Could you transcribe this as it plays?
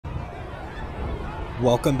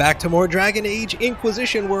Welcome back to more Dragon Age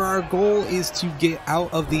Inquisition, where our goal is to get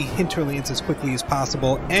out of the hinterlands as quickly as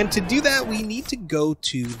possible. And to do that, we need to go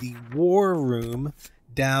to the war room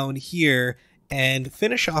down here and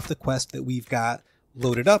finish off the quest that we've got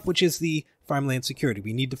loaded up, which is the farmland security.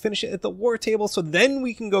 We need to finish it at the war table, so then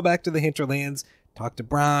we can go back to the hinterlands, talk to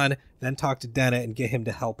Bron, then talk to Denna and get him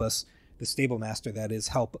to help us, the stable master that is,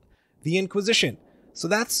 help the Inquisition. So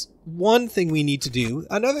that's one thing we need to do.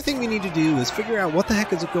 Another thing we need to do is figure out what the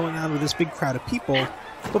heck is going on with this big crowd of people.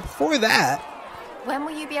 But before that, when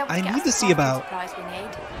will you be able to I get need to see about... supplies we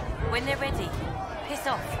need? When they're ready. Piss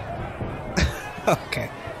off. Okay.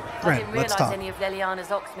 I Right, didn't let's realise talk. any of Leliana's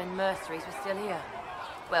Oxman mercenaries were still here.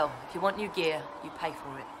 Well, if you want new gear, you pay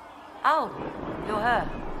for it. Oh, you're her.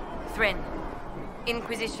 Thrin,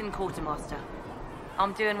 Inquisition Quartermaster.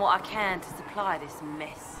 I'm doing what I can to supply this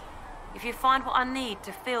mess. If you find what I need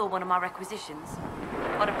to fill one of my requisitions,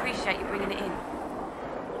 I'd appreciate you bringing it in.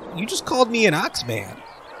 You just called me an Oxman.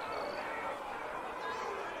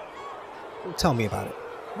 Tell me about it.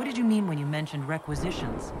 What did you mean when you mentioned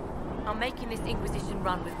requisitions? I'm making this Inquisition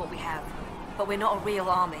run with what we have, but we're not a real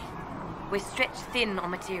army. We're stretched thin on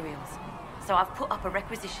materials, so I've put up a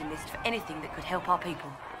requisition list for anything that could help our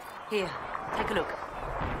people. Here, take a look.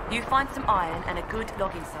 You find some iron and a good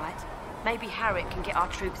logging site. Maybe Harriet can get our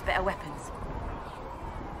troops better weapons.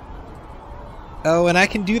 Oh, and I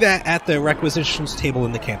can do that at the requisitions table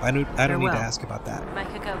in the camp. I don't need to ask about that. Make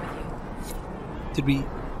her go with you. Did we...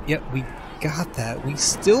 Yep, we got that. We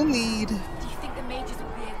still need... Do you think the mages will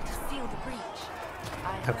be able to seal the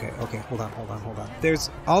breach? Okay, hold on.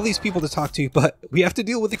 There's all these people to talk to, but we have to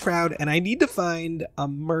deal with the crowd, and I need to find a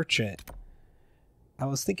merchant. I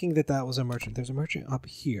was thinking that was a merchant. There's a merchant up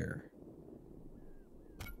here.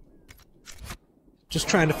 Just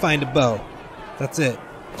trying to find a bow. That's it.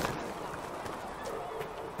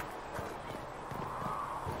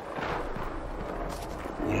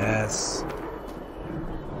 Yes.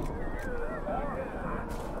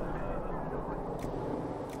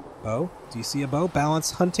 Bow? Do you see a bow?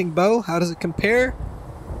 Balanced hunting bow? How does it compare?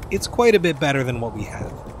 It's quite a bit better than what we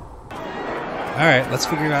have. Alright, let's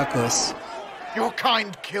figure out this. Your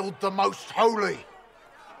kind killed the most holy.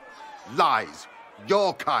 Lies.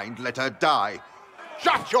 Your kind let her die.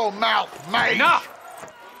 Shut your mouth, mage!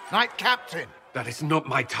 Enough! Knight Captain. That is not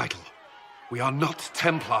my title. We are not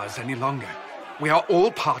Templars any longer. We are all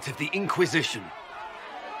part of the Inquisition.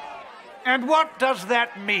 And what does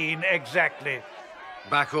that mean, exactly?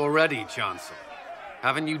 Back already, Chancellor.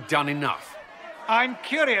 Haven't you done enough? I'm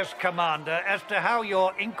curious, Commander, as to how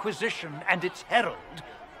your Inquisition and its herald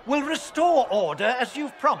will restore order as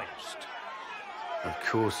you've promised. Of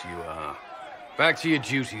course you are. Back to your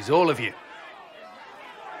duties, all of you.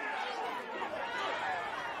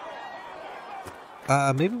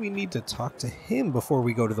 Maybe we need to talk to him before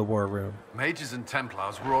we go to the war room. Mages and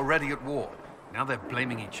Templars were already at war. Now they're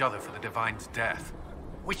blaming each other for the Divine's death.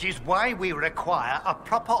 Which is why we require a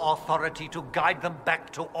proper authority to guide them back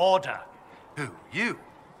to order. Who? You?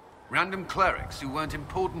 Random clerics who weren't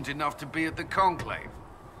important enough to be at the Conclave?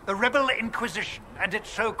 The Rebel Inquisition and its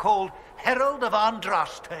so-called Herald of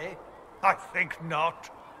Andraste? I think not.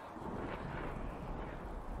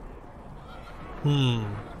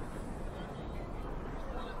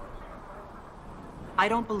 I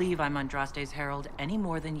don't believe I'm Andraste's herald any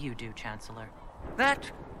more than you do, Chancellor.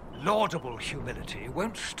 That laudable humility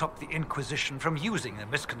won't stop the Inquisition from using a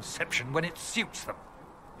misconception when it suits them.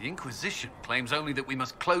 The Inquisition claims only that we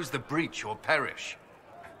must close the breach or perish.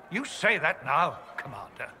 You say that now,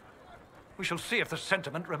 Commander. We shall see if the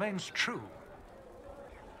sentiment remains true.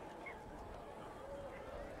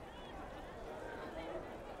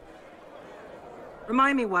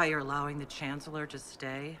 Remind me why you're allowing the Chancellor to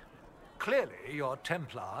stay. Clearly, your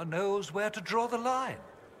Templar knows where to draw the line.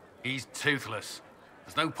 He's toothless.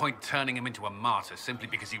 There's no point turning him into a martyr simply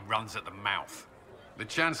because he runs at the mouth. The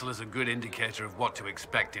Chancellor's a good indicator of what to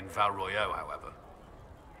expect in Val Royeaux, however.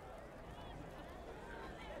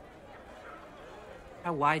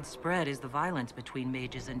 How widespread is the violence between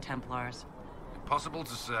mages and Templars? Impossible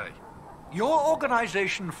to say. Your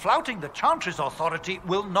organization flouting the Chantry's authority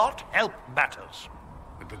will not help matters.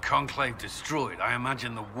 With the Conclave destroyed, I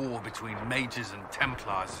imagine the war between mages and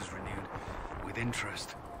Templars is renewed with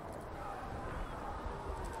interest.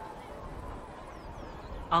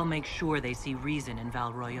 I'll make sure they see reason in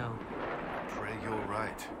Val Royeaux. Pray you're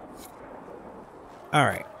right.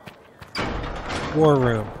 Alright. War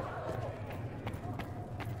room.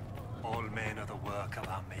 All men are the work of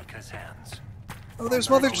our Maker's hands. Oh, there's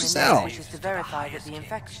Mother Giselle. Wishes to verify that the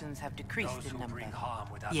infections have decreased in number. Bring harm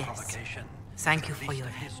without Yes. provocation. Thank you for Release your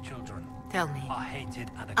his help. children. Tell me, are hated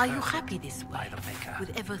and are you accursed happy this way? by the Maker.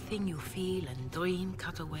 With everything you feel and dream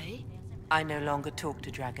cut away? I no longer talk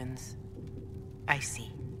to dragons. I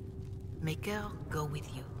see. Maker, go with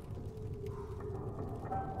you.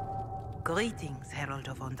 Greetings, Herald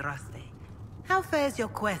of Andraste. How fares your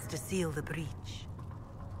quest to seal the breach?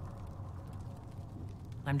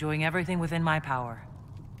 I'm doing everything within my power.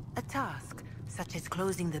 A task, such as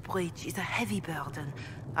closing the breach, is a heavy burden.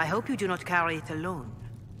 I hope you do not carry it alone.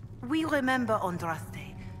 We remember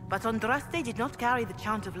Andraste, but Andraste did not carry the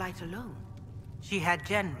Chant of Light alone. She had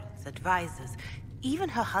generals, advisors, even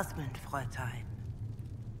her husband for a time.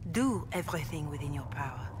 Do everything within your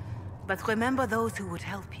power, but remember those who would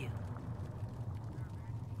help you.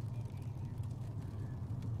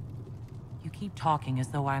 You keep talking as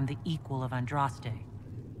though I'm the equal of Andraste.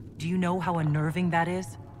 Do you know how unnerving that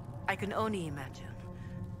is? I can only imagine.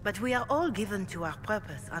 But we are all given to our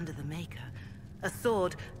purpose under the Maker. A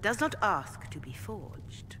sword does not ask to be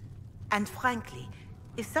forged. And frankly,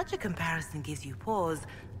 if such a comparison gives you pause,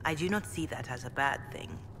 I do not see that as a bad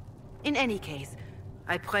thing. In any case,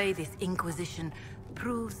 I pray this Inquisition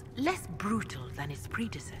proves less brutal than its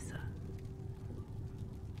predecessor.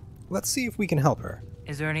 Let's see if we can help her.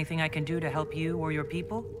 Is there anything I can do to help you or your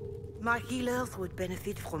people? My healers would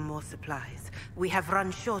benefit from more supplies. We have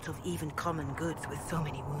run short of even common goods with so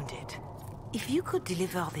many wounded. If you could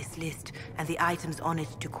deliver this list and the items on it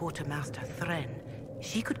to Quartermaster Thren,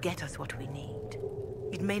 she could get us what we need.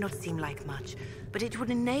 It may not seem like much, but it would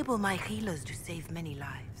enable my healers to save many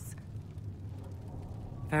lives.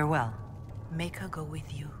 Farewell. Make her go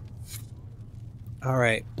with you.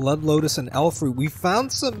 Alright, Blood Lotus and Elf Root. We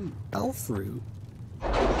found some Elf Root.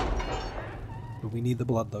 But we need the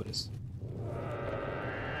Blood Lotus.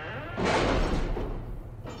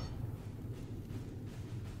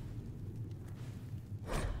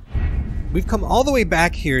 We've come all the way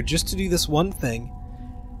back here just to do this one thing.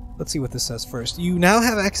 Let's see what this says first. You now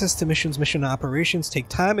have access to missions, mission operations, take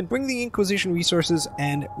time, and bring the Inquisition resources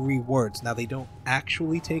and rewards. Now, they don't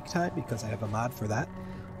actually take time because I have a mod for that.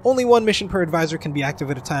 Only one mission per advisor can be active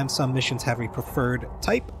at a time. Some missions have a preferred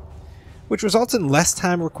type, which results in less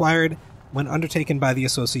time required when undertaken by the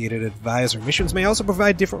associated advisor. Missions may also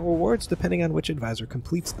provide different rewards depending on which advisor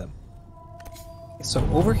completes them. So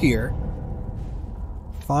over here,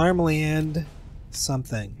 farmland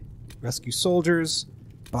something. Rescue soldiers,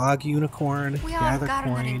 bog unicorn, gather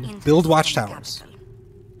coin, build watchtowers.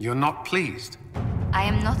 You're not pleased? I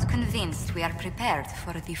am not convinced we are prepared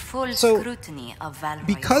for the full scrutiny of Valroy.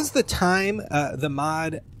 Because the time, the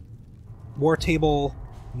mod War Table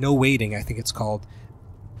No Waiting, I think it's called,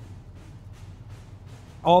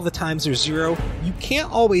 all the times are 0, you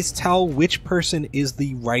can't always tell which person is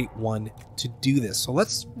the right one to do this. So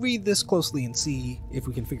let's read this closely and see if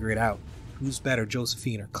we can figure it out. Who's better,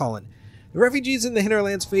 Josephine or Cullen? The refugees in the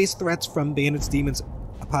hinterlands face threats from bandits, demons,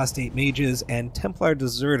 apostate mages, and Templar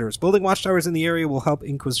deserters. Building watchtowers in the area will help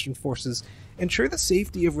Inquisition forces ensure the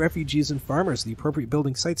safety of refugees and farmers. The appropriate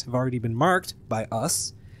building sites have already been marked by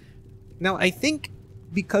us. Now, I think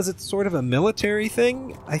because it's sort of a military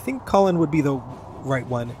thing, I think Cullen would be the right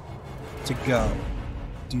one to go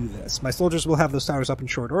do this. My soldiers will have those towers up in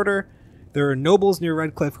short order. There are nobles near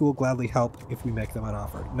Redcliffe who will gladly help if we make them an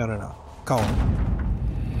offer. No. Cullen.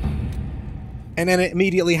 And then it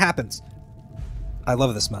immediately happens. I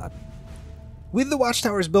love this mod. With the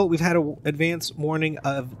watchtowers built, we've had an advance warning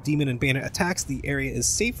of demon and bandit attacks. The area is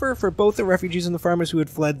safer for both the refugees and the farmers who had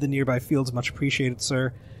fled the nearby fields. Much appreciated,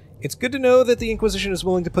 sir. It's good to know that the Inquisition is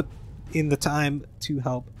willing to put in the time to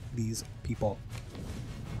help these people.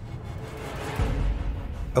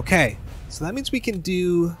 Okay, so that means we can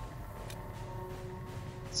do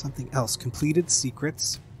something else. Completed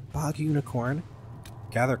secrets, bog unicorn,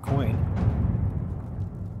 gather coin.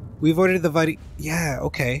 We avoided the Vita... Yeah,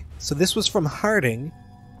 okay. So this was from Harding.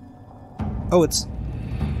 Oh, it's...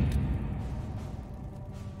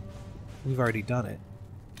 We've already done it.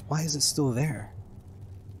 Why is it still there?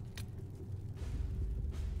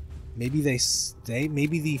 Maybe they stay?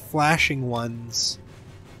 Maybe the flashing ones...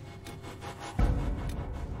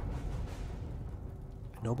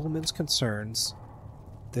 Nobleman's Concerns.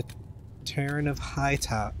 The Terran of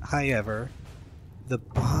High-Ever. The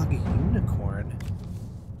Bog Unicorn.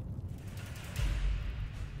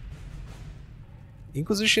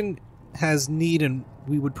 Inquisition has need and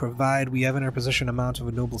we would provide. We have in our possession a mount of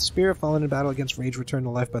a noble spear, fallen in battle against rage, returned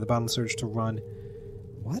to life by the bottomless surge to run.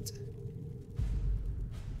 What?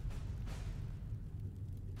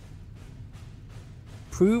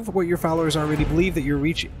 Prove what your followers already believe, that your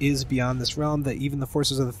reach is beyond this realm, that even the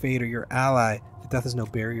forces of the Fate are your ally, that death is no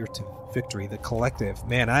barrier to victory. The Collective.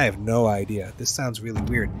 Man, I have no idea. This sounds really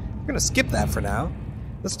weird. We're gonna skip that for now.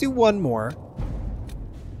 Let's do one more.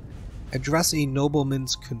 Address a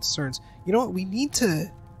nobleman's concerns. You know what? We need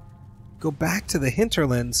to go back to the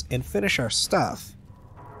hinterlands and finish our stuff.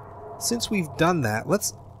 Since we've done that,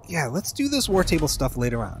 let's do this war table stuff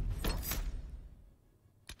later on.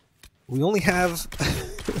 We only have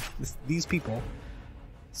these people,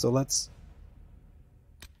 so let's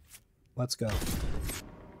go.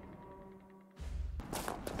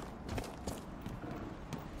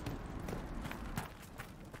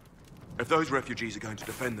 If those refugees are going to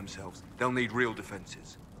defend themselves, they'll need real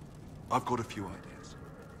defenses. I've got a few ideas.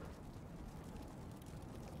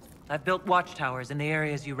 I've built watchtowers in the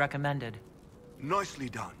areas you recommended. Nicely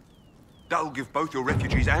done. That'll give both your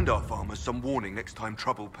refugees and our farmers some warning next time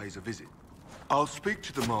trouble pays a visit. I'll speak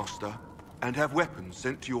to the Master and have weapons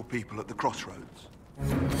sent to your people at the crossroads.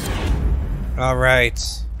 All right.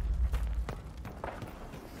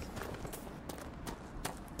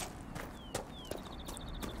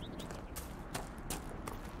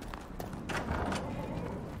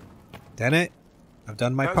 Done it. I've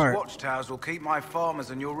done my part. Those watchtowers will keep my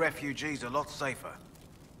farmers and your refugees a lot safer.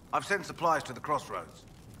 I've sent supplies to the crossroads.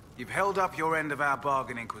 You've held up your end of our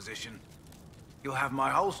bargain, Inquisition. You'll have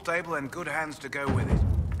my whole stable and good hands to go with it.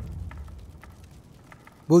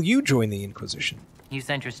 Will you join the Inquisition? You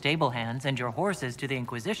sent your stable hands and your horses to the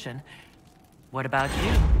Inquisition. What about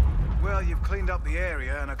you? Well, you've cleaned up the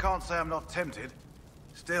area, and I can't say I'm not tempted.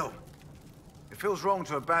 Still, it feels wrong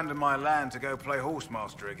to abandon my land to go play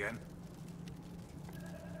horsemaster again.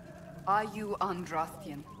 Are you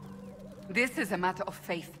Andrastian? This is a matter of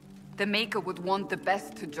faith. The Maker would want the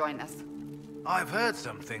best to join us. I've heard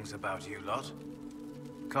some things about you lot.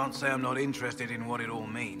 Can't say I'm not interested in what it all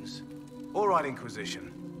means. All right,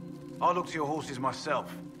 Inquisition. I'll look to your horses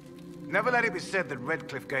myself. Never let it be said that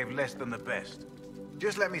Redcliffe gave less than the best.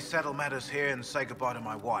 Just let me settle matters here and say goodbye to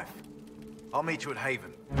my wife. I'll meet you at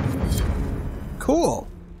Haven. Cool.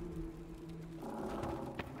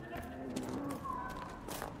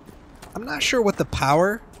 I'm not sure what the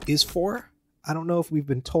power is for. I don't know if we've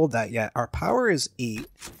been told that yet. Our power is 8.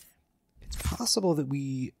 It's possible that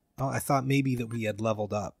we... Oh, I thought maybe that we had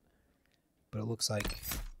leveled up. But it looks like...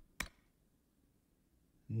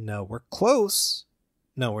 No, we're close.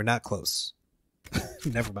 No, we're not close.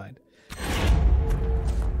 Never mind.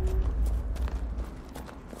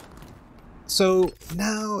 So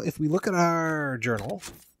now, if we look at our journal,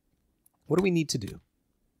 what do we need to do?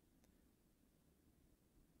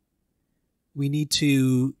 We need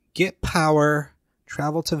to get power,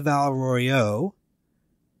 travel to Val Royeaux.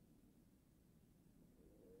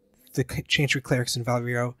 The Chantry Clerics in Val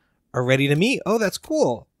Royeaux are ready to meet. Oh, that's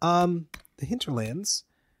cool. The Hinterlands.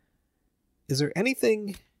 Is there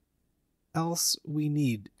anything else we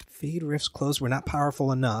need? Fade Rifts closed. We're not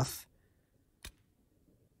powerful enough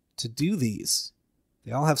to do these.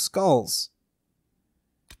 They all have skulls.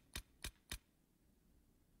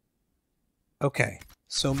 Okay,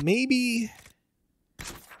 so maybe...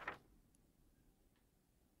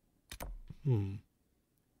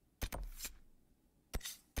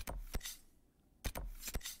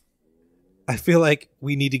 I feel like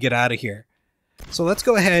we need to get out of here. So let's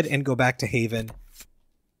go ahead and go back to Haven.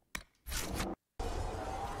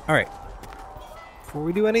 Alright. Before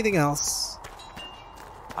we do anything else...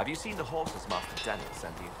 Have you seen the horses Master Dennis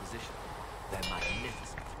and the Inquisition? They're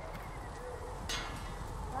magnificent.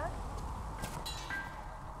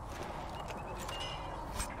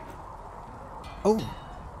 Oh,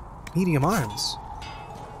 medium arms.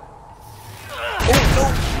 Oh,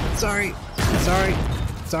 no! Sorry.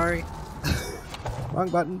 Wrong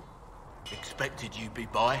button. Expected you'd be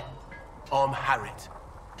by. I'm Harriet,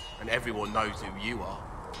 and everyone knows who you are.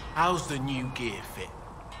 How's the new gear fit?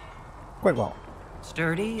 Quite well.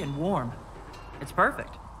 Sturdy and warm. It's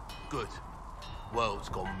perfect. Good. World's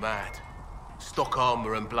gone mad. Stock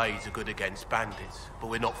armor and blades are good against bandits, but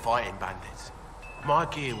we're not fighting bandits. My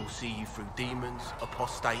gear will see you through demons,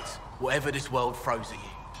 apostates, whatever this world throws at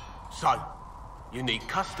you. So, you need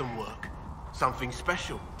custom work, something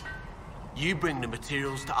special. You bring the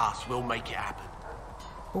materials to us, we'll make it happen.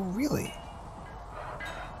 Oh, really?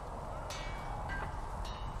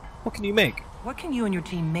 What can you make? What can you and your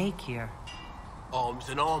team make here? Arms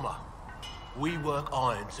and armor. We work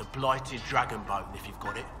iron to blighted dragon bone if you've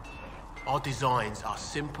got it. Our designs are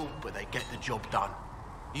simple, but they get the job done.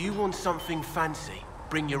 You want something fancy,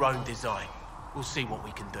 bring your own design. We'll see what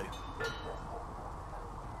we can do.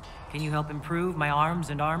 Can you help improve my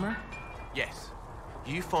arms and armor? Yes.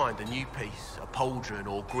 You find a new piece, a pauldron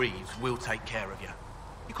or greaves, we'll take care of you.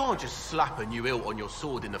 You can't just slap a new hilt on your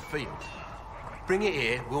sword in the field. Bring it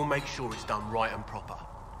here, we'll make sure it's done right and proper.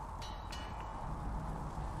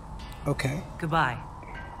 Okay. Goodbye.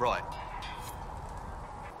 Right.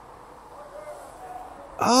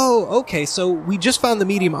 Oh, okay, so we just found the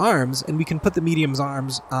medium arms, and we can put the medium's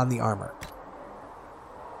arms on the armor.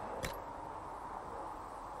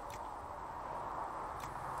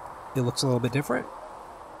 It looks a little bit different.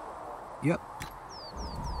 Yep.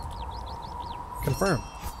 Confirm.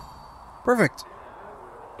 Perfect.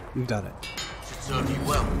 We've done it. Should serve you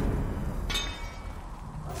well.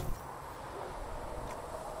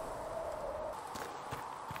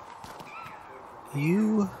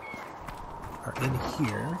 You are in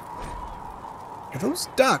here. Are those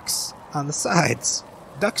ducks on the sides?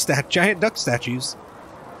 Giant duck statues.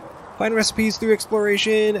 Find recipes through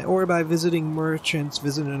exploration or by visiting merchants.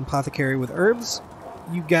 Visit an apothecary with herbs.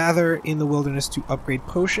 You gather in the wilderness to upgrade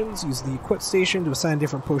potions. Use the equip station to assign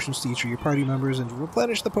different potions to each of your party members and to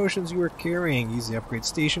replenish the potions you are carrying. Use the upgrade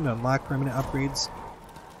station to unlock permanent upgrades.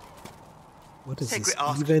 What does this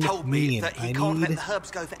even told me mean? that he can't let the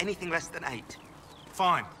herbs go for anything less than 8.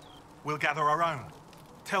 Fine. We'll gather our own.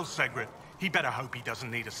 Tell Segret he better hope he doesn't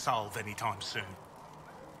need a salve anytime soon.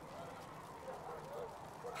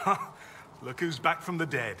 Look who's back from the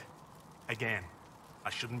dead. Again, I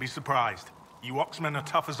shouldn't be surprised. You Oxmen are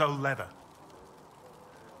tough as old leather.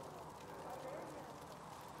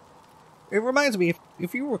 It reminds me,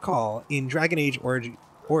 if you recall, in Dragon Age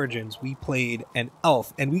Origins, we played an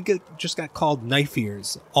elf, and we just got called knife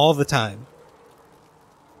ears all the time.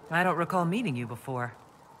 I don't recall meeting you before.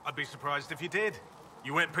 I'd be surprised if you did.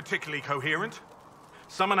 You weren't particularly coherent.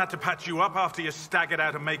 Someone had to patch you up after you staggered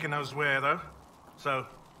out of making those wear, though. So,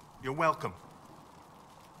 you're welcome.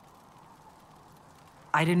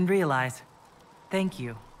 I didn't realize. Thank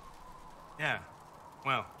you. Yeah,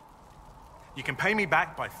 well, you can pay me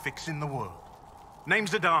back by fixing the world.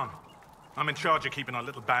 Name's Adan. I'm in charge of keeping our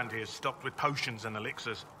little band here stocked with potions and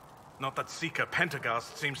elixirs. Not that Seeker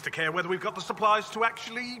Pentagast seems to care whether we've got the supplies to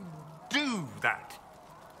actually do that.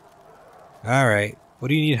 Alright, what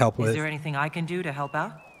do you need help with? Is there anything I can do to help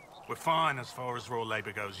out? We're fine as far as raw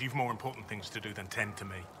labor goes. You've more important things to do than tend to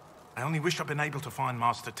me. I only wish I'd been able to find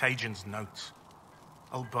Master Tajin's notes.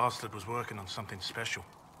 Old bastard was working on something special.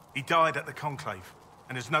 He died at the Conclave,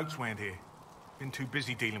 and his notes weren't here. Been too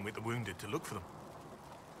busy dealing with the wounded to look for them.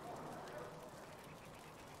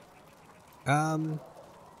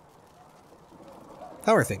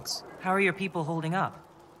 How are things? How are your people holding up?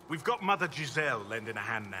 We've got Mother Giselle lending a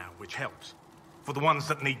hand now, which helps. For the ones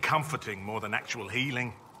that need comforting more than actual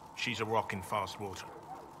healing, she's a rock in fast water.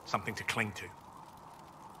 Something to cling to.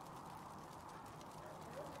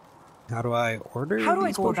 How do I order How do I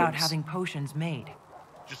these go potions? about having potions made?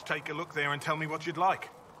 Just take a look there and tell me what you'd like.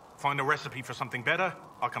 Find a recipe for something better,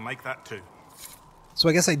 I can make that too. So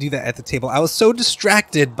I guess I do that at the table. I was so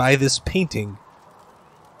distracted by this painting.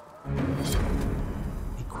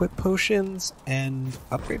 Equip potions and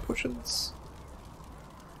upgrade potions?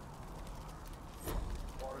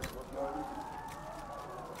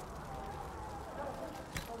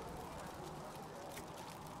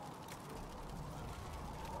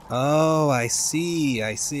 Oh, I see,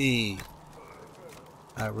 I see.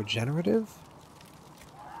 Regenerative?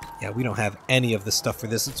 Yeah, we don't have any of the stuff for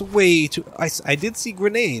this. It's way too... I did see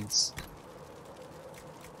grenades.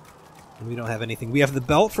 And we don't have anything. We have the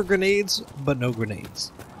belt for grenades, but no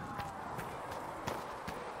grenades.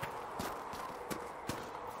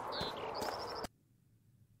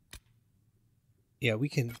 Yeah, we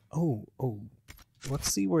can... Oh.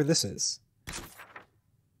 Let's see where this is.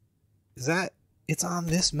 Is that... It's on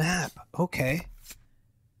this map. Okay.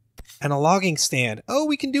 And a logging stand. Oh,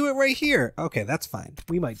 we can do it right here. Okay, that's fine.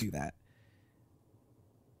 We might do that.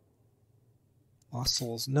 Lost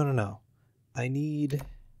souls. No. I need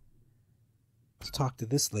to talk to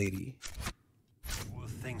this lady.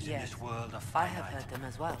 Things in this world are finite. I have heard them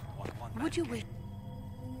as well. Would you wish...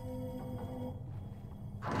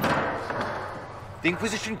 The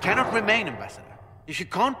Inquisition cannot remain, Ambassador, if you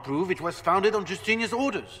can't prove it was founded on Justinian's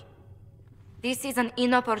orders. This is an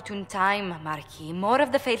inopportune time, Marquis. More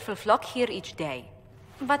of the faithful flock here each day.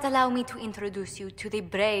 But allow me to introduce you to the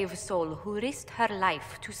brave soul who risked her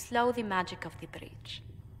life to slow the magic of the breach.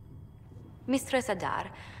 Mistress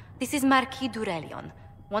Adar, this is Marquis Durelion,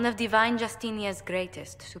 one of Divine Justinia's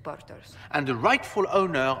greatest supporters. And the rightful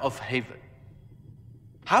owner of Haven.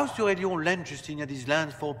 House Durelion lent Justinia these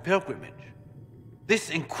lands for pilgrimage.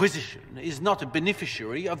 This Inquisition is not a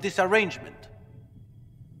beneficiary of this arrangement.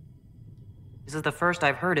 This is the first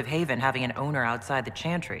I've heard of Haven having an owner outside the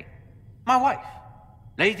Chantry. My wife,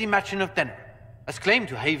 Lady Machin of Denner, has claimed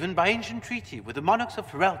to Haven by ancient treaty with the monarchs of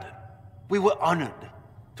Ferelden. We were honored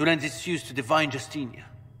to lend its use to Divine Justinia.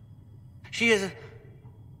 She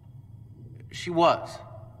was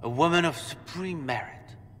a woman of supreme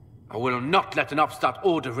merit. I will not let an upstart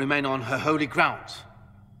order remain on her holy grounds.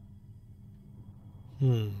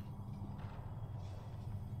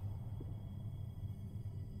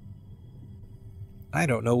 I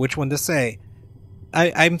don't know which one to say.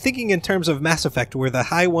 I'm thinking in terms of Mass Effect, where the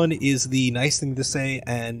high one is the nice thing to say,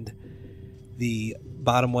 and the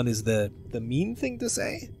bottom one is the mean thing to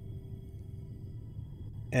say.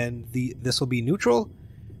 And this will be neutral,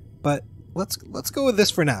 but let's go with this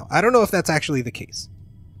for now. I don't know if that's actually the case.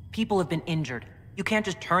 People have been injured. You can't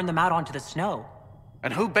just turn them out onto the snow.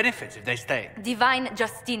 And who benefits if they stay? Divine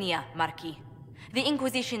Justinia, Marquis. The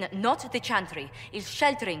Inquisition, not the Chantry, is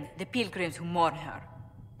sheltering the pilgrims who mourn her.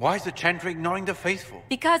 Why is the Chantry ignoring the faithful?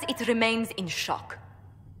 Because it remains in shock.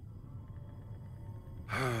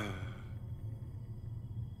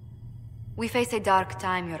 We face a dark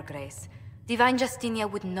time, Your Grace. Divine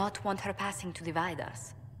Justinia would not want her passing to divide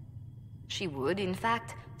us. She would, in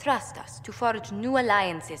fact, trust us to forge new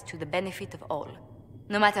alliances to the benefit of all,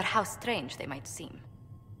 no matter how strange they might seem.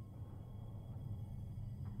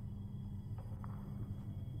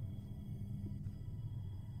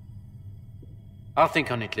 I'll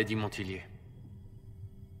think on it, Lady Montillier.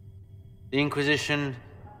 The Inquisition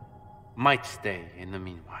might stay in the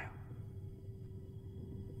meanwhile.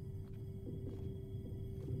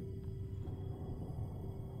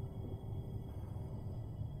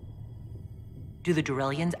 Do the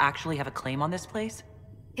Durellians actually have a claim on this place?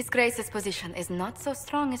 His Grace's position is not so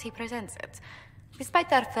strong as he presents it. Despite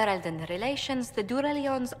their Ferelden relations, the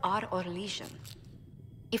Durellions are our legion.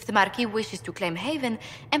 If the Marquis wishes to claim Haven,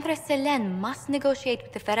 Empress Selene must negotiate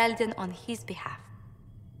with the Ferelden on his behalf.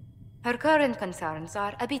 Her current concerns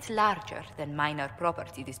are a bit larger than minor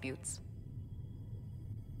property disputes.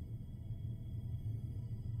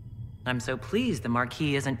 I'm so pleased the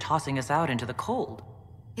Marquis isn't tossing us out into the cold.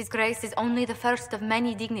 His Grace is only the first of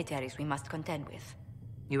many dignitaries we must contend with.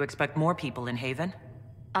 You expect more people in Haven?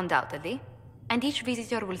 Undoubtedly. And each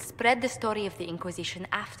visitor will spread the story of the Inquisition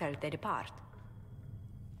after they depart.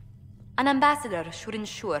 An ambassador should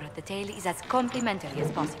ensure the tale is as complimentary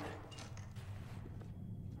as possible.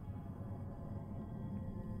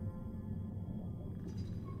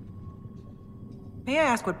 May I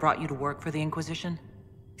ask what brought you to work for the Inquisition?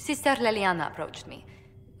 Sister Leliana approached me.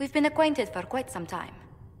 We've been acquainted for quite some time.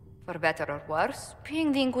 For better or worse,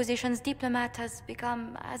 being the Inquisition's diplomat has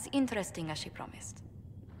become as interesting as she promised.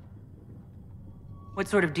 What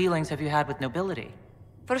sort of dealings have you had with nobility?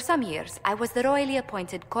 For some years, I was the royally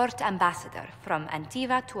appointed court ambassador from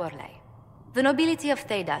Antiva to Orlais. The nobility of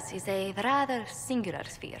Thedas is a rather singular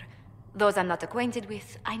sphere. Those I'm not acquainted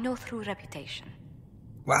with, I know through reputation.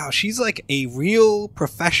 Wow, she's like a real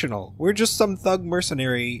professional. We're just some thug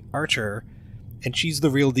mercenary archer, and she's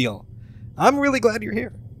the real deal. I'm really glad you're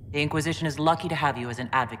here. The Inquisition is lucky to have you as an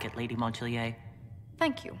advocate, Lady Montillier.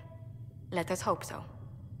 Thank you. Let us hope so.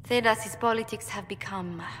 Thedas' politics have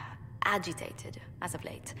become agitated as of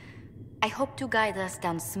late. I hope to guide us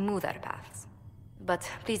down smoother paths. But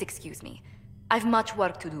please excuse me. I've much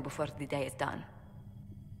work to do before the day is done.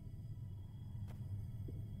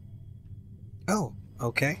 Oh,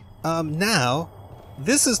 okay. Now,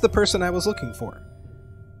 this is the person I was looking for.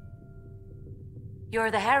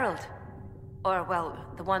 You're the Herald. Or, well,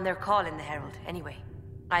 the one they're calling the Herald, anyway.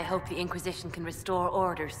 I hope the Inquisition can restore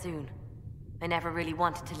order soon. I never really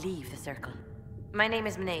wanted to leave the Circle. My name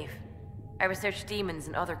is Maeve. I research demons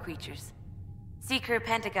and other creatures. Seeker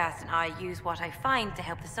Pentagast and I use what I find to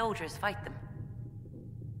help the soldiers fight them.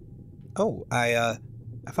 Oh, I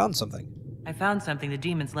found something. I found something the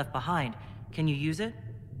demons left behind. Can you use it?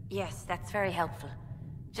 Yes, that's very helpful.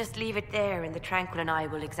 Just leave it there and the Tranquil and I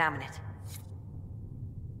will examine it.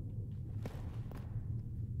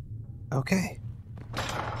 Okay.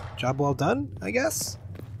 Job well done, I guess?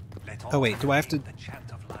 Oh wait, do I have to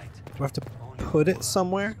put it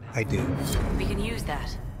somewhere? I do. We can use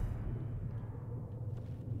that.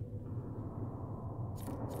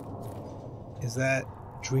 Is that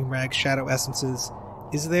Dreamrag Shadow Essences?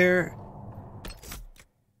 Is there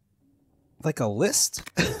like a list?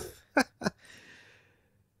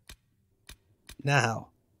 Now.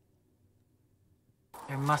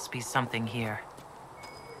 There must be something here.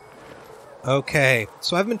 Okay,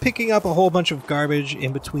 so I've been picking up a whole bunch of garbage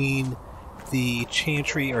in between the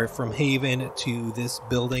Chantry, or from Haven to this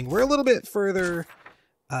building. We're a little bit further,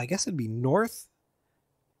 I guess it'd be north.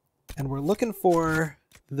 And we're looking for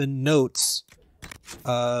the notes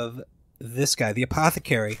of this guy. The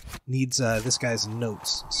apothecary needs this guy's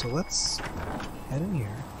notes. So let's head in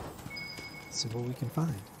here, see what we can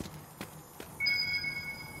find.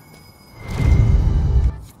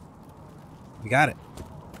 We got it.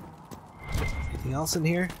 Anything else in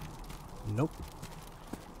here? Nope.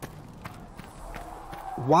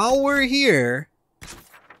 While we're here,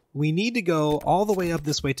 we need to go all the way up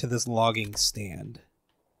this way to this logging stand.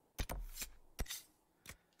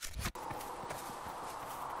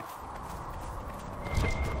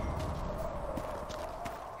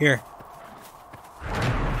 Here.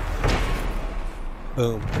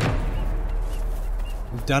 Boom.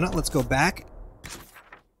 We've done it. Let's go back.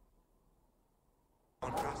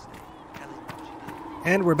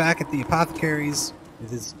 And we're back at the apothecary's with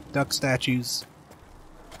his duck statues.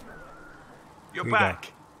 You're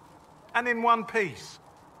back. And in one piece.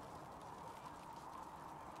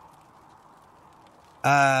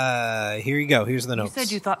 Here you go. Here's the notes. You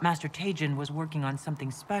said you thought Master Tajin was working on something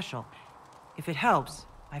special. If it helps,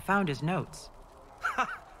 I found his notes.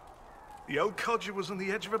 The old codger was on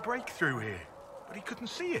the edge of a breakthrough here, but he couldn't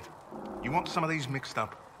see it. You want some of these mixed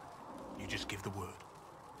up? You just give the word.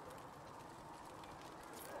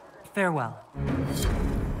 Farewell.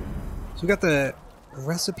 So we got the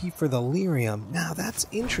recipe for the lyrium. Now that's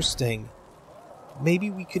interesting. Maybe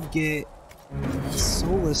we could get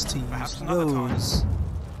Solus to use those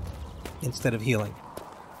instead of healing.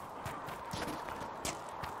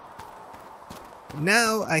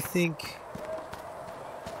 Now I think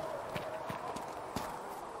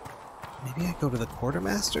maybe I go to the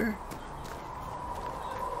quartermaster.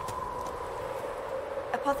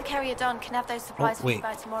 Apothecary Adon can have those supplies for you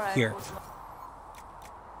by tomorrow. Here.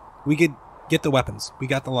 We could get the weapons. We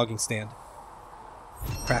got the logging stand.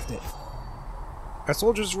 Craft it. Our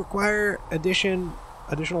soldiers require additional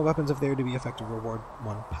weapons if they are to be effective. Reward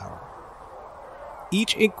 1 power.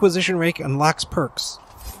 Each Inquisition rake unlocks perks.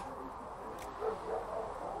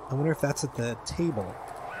 I wonder if that's at the table.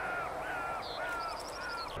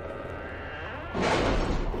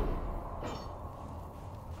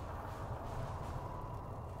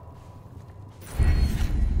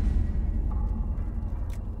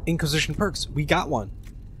 Inquisition perks. We got one.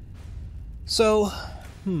 So,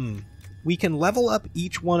 we can level up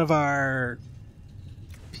each one of our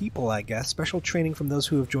people, I guess. Special training from those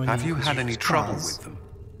who have joined. Have you had any trouble with them?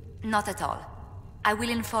 Not at all. I will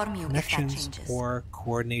inform you if that Connections changes. or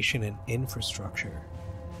coordination and infrastructure.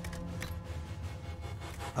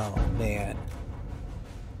 Oh man.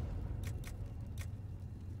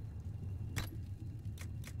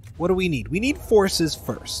 What do we need? We need forces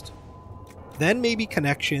first. Then maybe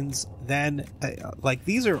connections, then like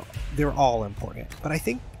they're all important. But I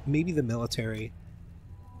think maybe the military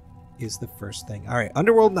is the first thing. All right,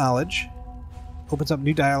 underworld knowledge opens up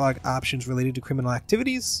new dialogue options related to criminal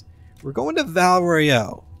activities. We're going to Val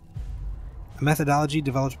Royeaux. A methodology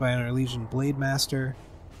developed by an Legion Blade Master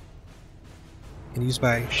and used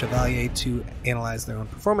by Chevalier to analyze their own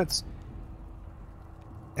performance.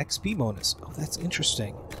 XP bonus. Oh, that's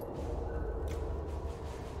interesting.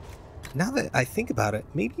 Now that I think about it,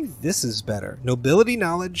 maybe this is better. Nobility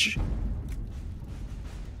knowledge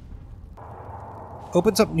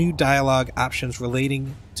opens up new dialogue options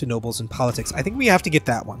relating to nobles and politics. I think we have to get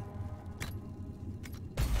that one.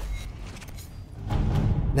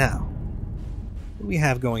 Now, what do we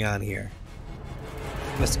have going on here?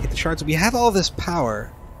 Investigate the shards. We have all this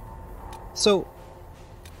power. So,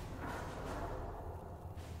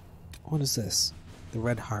 what is this? The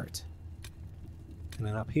Red Heart. And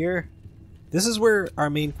then up here, this is where our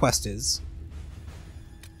main quest is.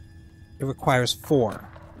 It requires 4.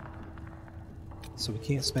 So we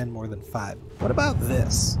can't spend more than 5. What about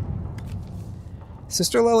this?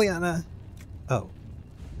 Sister Leliana. Oh.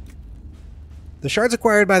 The shards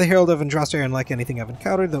acquired by the Herald of Andraste are unlike anything I've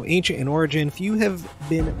encountered, though ancient in origin, few have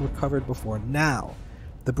been recovered before now.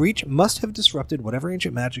 The breach must have disrupted whatever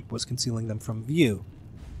ancient magic was concealing them from view.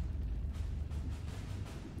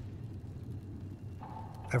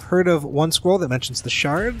 I've heard of one scroll that mentions the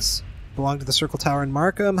shards belonged to the Circle Tower in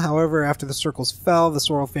Markham. However, after the circles fell, the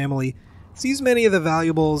Sorrel family seized many of the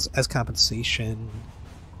valuables as compensation.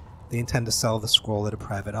 They intend to sell the scroll at a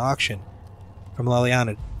private auction. From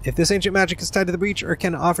Leliana, if this ancient magic is tied to the breach or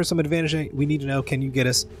can offer some advantage, we need to know, can you get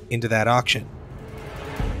us into that auction?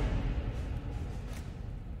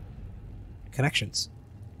 Connections.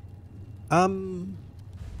 Can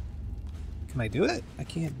I do it? I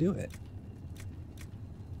can't do it.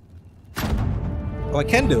 Oh, I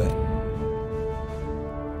can do it.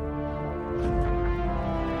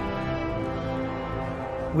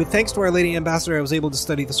 With thanks to Our Lady Ambassador, I was able to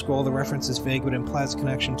study the scroll. The reference is vague, but implies a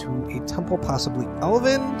connection to a temple, possibly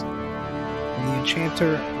elven. And the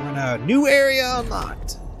enchanter run out. New area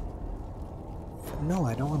unlocked. No,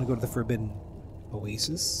 I don't want to go to the Forbidden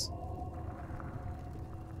Oasis.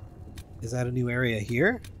 Is that a new area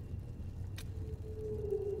here?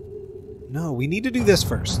 No, we need to do this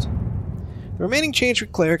first. The remaining Chantry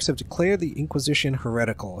clerics have declared the Inquisition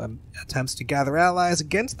heretical, and attempts to gather allies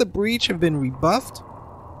against the breach have been rebuffed.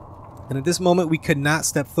 And at this moment, we could not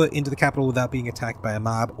step foot into the capital without being attacked by a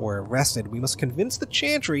mob or arrested. We must convince the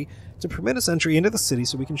Chantry to permit us entry into the city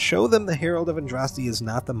so we can show them the Herald of Andraste is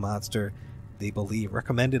not the monster they believe.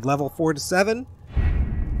 Recommended level 4 to 7.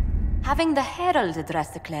 Having the Herald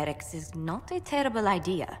address the clerics is not a terrible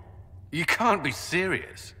idea. You can't be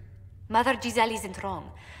serious. Mother Giselle isn't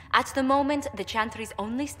wrong. At the moment, the Chantry's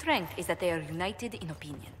only strength is that they are united in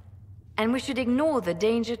opinion. And we should ignore the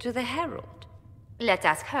danger to the Herald. Let's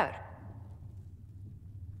ask her.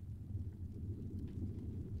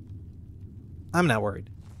 I'm not worried.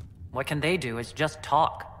 What can they do is just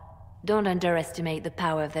talk. Don't underestimate the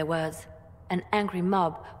power of their words. An angry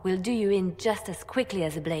mob will do you in just as quickly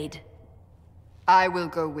as a blade. I will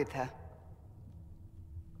go with her.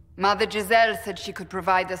 Mother Giselle said she could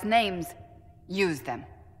provide us names. Use them.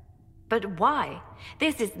 But why?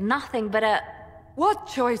 This is nothing but a... What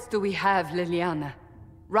choice do we have, Leliana?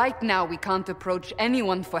 Right now we can't approach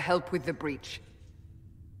anyone for help with the breach.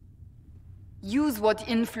 Use what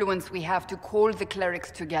influence we have to call the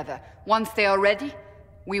clerics together. Once they are ready,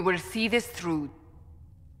 we will see this through.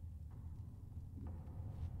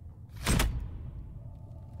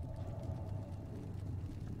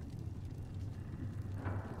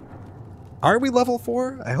 Are we level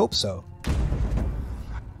 4? I hope so.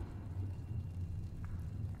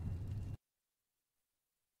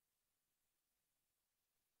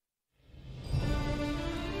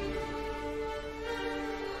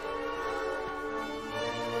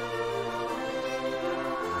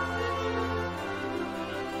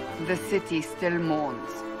 The city still mourns.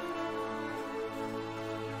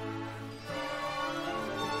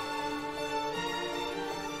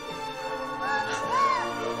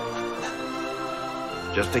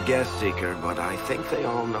 Just a guess, Seeker, but I think they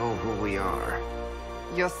all know who we are.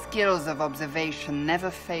 Your skills of observation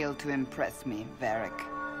never fail to impress me, Varric.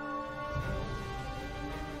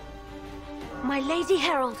 My Lady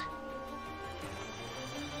Herald.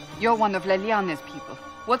 You're one of Leliana's people.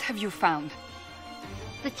 What have you found?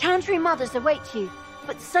 The Chantry Mothers await you,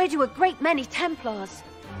 but so do a great many Templars.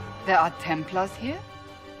 There are Templars here?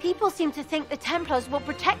 People seem to think the Templars will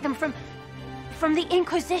protect them from the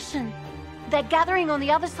Inquisition. They're gathering on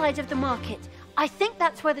the other side of the market. I think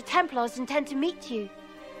that's where the Templars intend to meet you.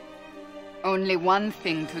 Only one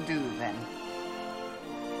thing to do, then.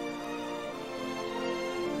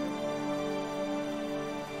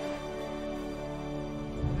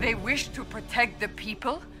 They wish to protect the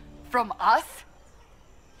people? From us?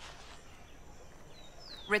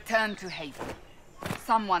 Return to Haven.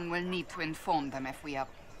 Someone will need to inform them if we are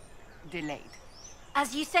delayed.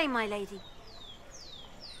 As you say, my lady.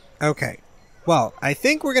 Okay. Well, I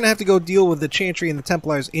think we're going to have to go deal with the Chantry and the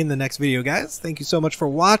Templars in the next video, guys. Thank you so much for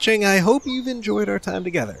watching. I hope you've enjoyed our time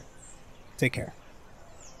together. Take care.